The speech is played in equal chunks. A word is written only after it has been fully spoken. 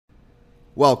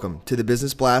Welcome to the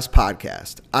Business Blast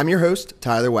podcast. I'm your host,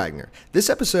 Tyler Wagner. This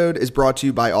episode is brought to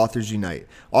you by Authors Unite.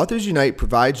 Authors Unite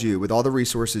provides you with all the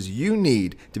resources you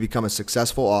need to become a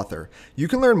successful author. You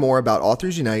can learn more about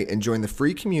Authors Unite and join the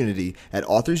free community at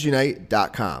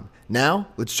authorsunite.com. Now,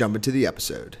 let's jump into the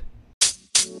episode.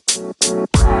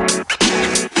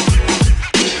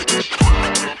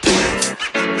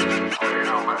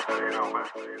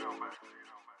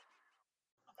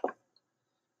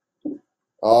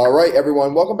 All right,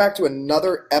 everyone. Welcome back to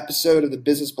another episode of the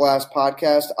Business Blast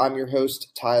podcast. I'm your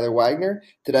host, Tyler Wagner.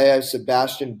 Today I have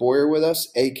Sebastian Boyer with us,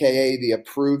 a.k.a. the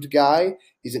Approved Guy.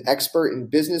 He's an expert in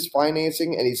business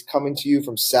financing, and he's coming to you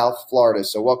from South Florida.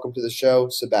 So welcome to the show,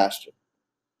 Sebastian.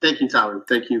 Thank you, Tyler.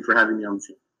 Thank you for having me on the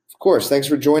show. Of course. Thanks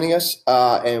for joining us,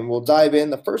 and we'll dive in.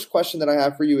 The first question that I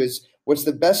have for you is, what's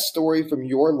the best story from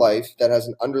your life that has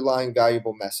an underlying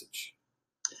valuable message?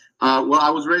 Well, I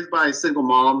was raised by a single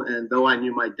mom, and though I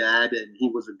knew my dad and he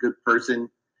was a good person,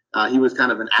 he was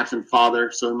kind of an absent father.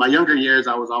 So in my younger years,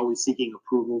 I was always seeking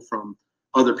approval from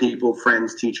other people,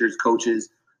 friends, teachers, coaches.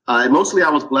 And mostly I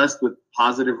was blessed with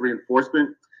positive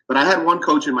reinforcement. But I had one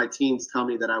coach in my teens tell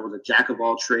me that I was a jack of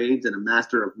all trades and a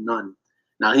master of none.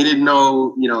 Now, he didn't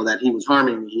know, that he was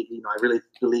harming me. I really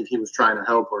believe he was trying to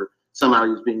help, or somehow he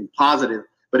was being positive.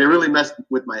 But it really messed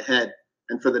with my head.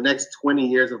 And for the next 20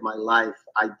 years of my life,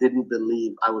 I didn't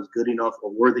believe I was good enough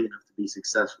or worthy enough to be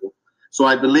successful. So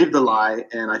I believed the lie,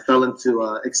 and I fell into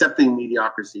accepting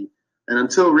mediocrity. And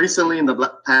until recently, in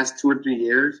the past 2 or 3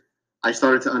 years, I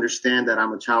started to understand that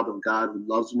I'm a child of God who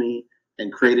loves me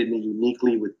and created me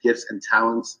uniquely with gifts and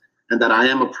talents, and that I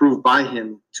am approved by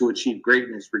him to achieve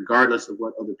greatness, regardless of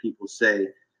what other people say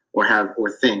or have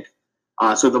or think.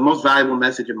 So the most valuable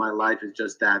message in my life is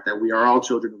just that we are all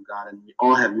children of God, and we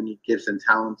all have unique gifts and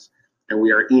talents, and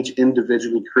we are each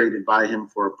individually created by him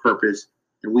for a purpose,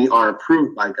 and we are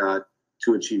approved by God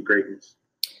to achieve greatness.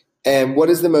 And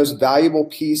what is the most valuable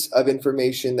piece of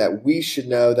information that we should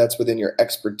know that's within your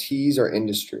expertise or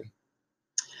industry?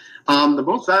 The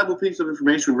most valuable piece of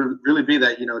information would really be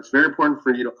that, it's very important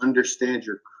for you to understand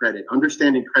your credit.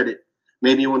 Understanding credit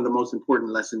may be one of the most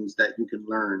important lessons that you can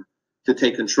learn to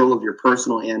take control of your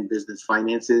personal and business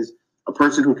finances. A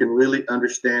person who can really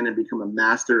understand and become a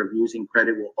master of using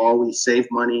credit will always save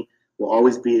money, will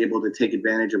always be able to take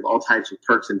advantage of all types of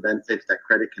perks and benefits that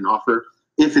credit can offer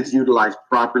if it's utilized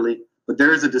properly. But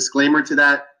there is a disclaimer to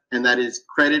that, and that is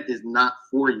credit is not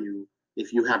for you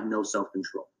if you have no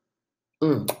self-control.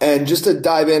 And just to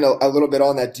dive in a little bit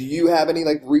on that, do you have any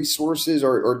resources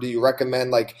or do you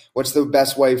recommend what's the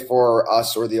best way for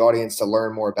us or the audience to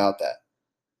learn more about that?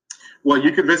 Well,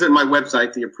 you can visit my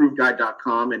website,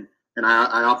 theapprovedguy.com, and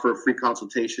I offer a free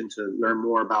consultation to learn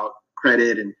more about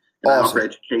credit, and Awesome. I offer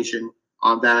education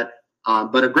on that.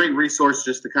 But a great resource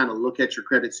just to kind of look at your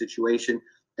credit situation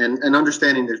and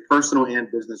understanding there's personal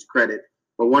and business credit.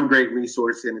 But one great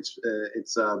resource, and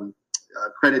it's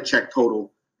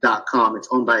creditchecktotal.com. It's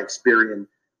owned by Experian,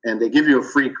 and they give you a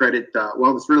free credit.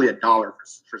 It's really $1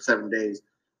 for 7 days.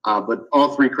 But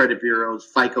all 3 credit bureaus,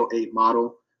 FICO 8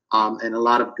 model. And a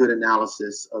lot of good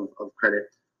analysis of credit.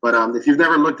 But if you've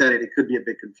never looked at it, it could be a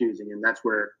bit confusing. And that's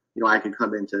where, I can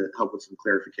come in to help with some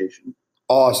clarification.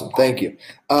 Awesome. Thank you.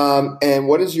 And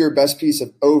what is your best piece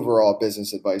of overall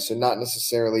business advice? So not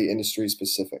necessarily industry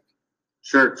specific.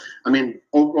 Sure.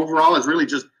 Overall, it's really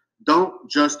just don't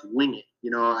just wing it.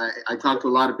 I talk to a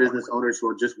lot of business owners who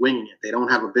are just winging it. They don't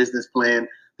have a business plan.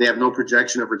 They have no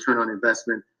projection of return on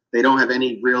investment. They don't have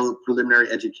any real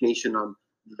preliminary education on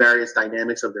various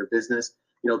dynamics of their business.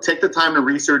 Take the time to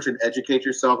research and educate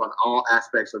yourself on all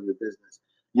aspects of your business.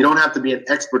 You don't have to be an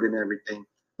expert in everything,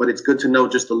 but it's good to know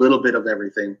just a little bit of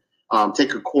everything.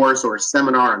 Take a course or a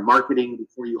seminar on marketing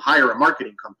before you hire a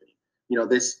marketing company.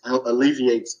 This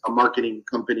alleviates a marketing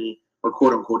company or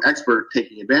quote unquote expert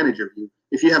taking advantage of you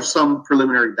if you have some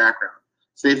preliminary background.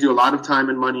 Saves you a lot of time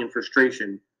and money and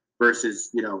frustration versus,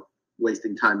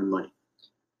 wasting time and money.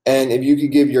 And if you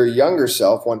could give your younger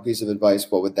self one piece of advice,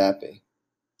 what would that be?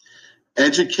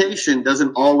 Education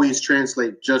doesn't always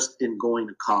translate just in going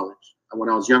to college. When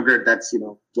I was younger, that's,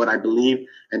 what I believe.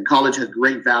 And college has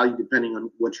great value depending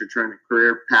on what your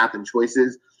career path and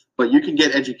choices. But you can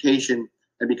get education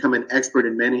and become an expert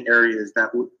in many areas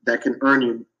that can earn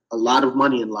you a lot of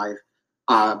money in life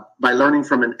by learning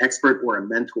from an expert or a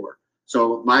mentor.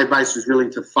 So my advice is really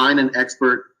to find an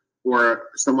expert or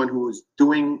someone who is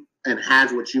doing and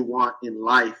has what you want in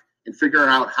life, and figure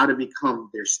out how to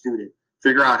become their student.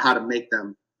 Figure out how to make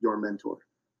them your mentor.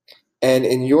 And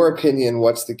in your opinion,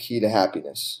 what's the key to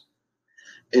happiness?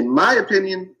 In my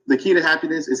opinion, the key to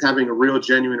happiness is having a real,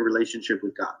 genuine relationship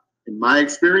with God. In my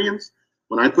experience,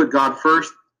 when I put God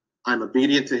first, I'm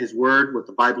obedient to his word, what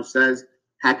the Bible says,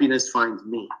 happiness finds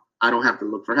me. I don't have to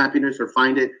look for happiness or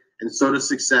find it. And so does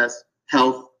success,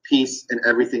 health, peace, and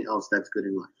everything else that's good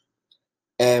in life.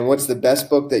 And what's the best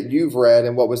book that you've read,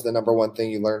 and what was the number one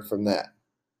thing you learned from that?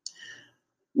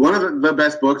 One of the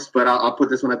best books, but I'll put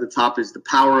this one at the top, is The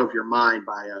Power of Your Mind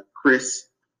by Chris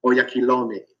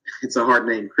Oyakilome. It's a hard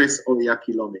name, Chris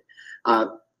Oyakilome.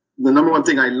 The number one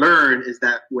thing I learned is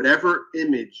that whatever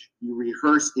image you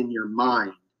rehearse in your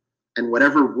mind and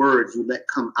whatever words you let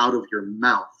come out of your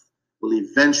mouth will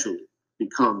eventually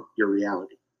become your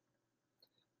reality.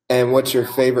 And what's your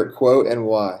favorite quote and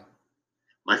why?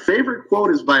 My favorite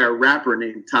quote is by a rapper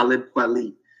named Talib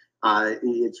Kweli.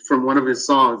 It's from one of his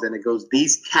songs, and it goes,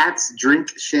 "These cats drink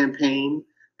champagne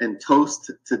and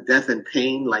toast to death and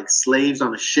pain like slaves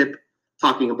on a ship,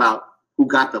 talking about who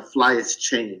got the flyest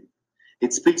chain."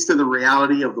 It speaks to the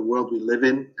reality of the world we live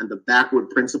in and the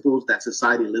backward principles that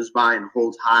society lives by and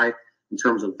holds high in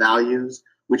terms of values,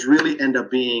 which really end up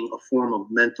being a form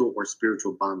of mental or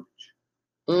spiritual bondage.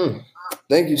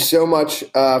 Thank you so much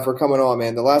for coming on,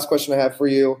 man. The last question I have for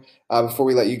you before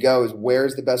we let you go is,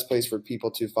 where's the best place for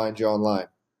people to find you online?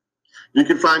 You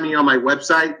can find me on my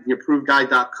website,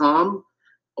 theapprovedguy.com,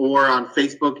 or on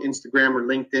Facebook, Instagram, or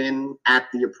LinkedIn at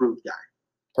The Approved Guy.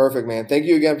 Perfect, man. Thank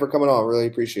you again for coming on. Really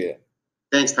appreciate it.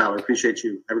 Thanks, Tyler. Appreciate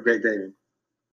you. Have a great day, man.